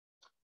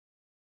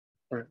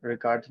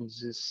regarding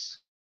this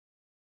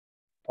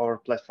Power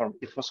Platform,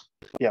 it was,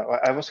 yeah,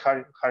 I was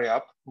hurry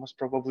up, most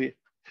probably.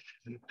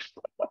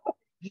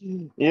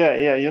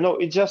 Yeah, you know,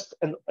 it's just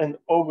an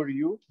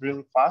overview,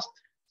 really fast.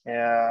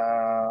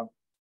 Yeah,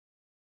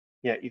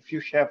 if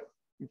you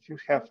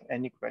have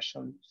any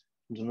questions,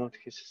 do not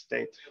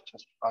hesitate,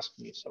 just ask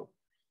me. So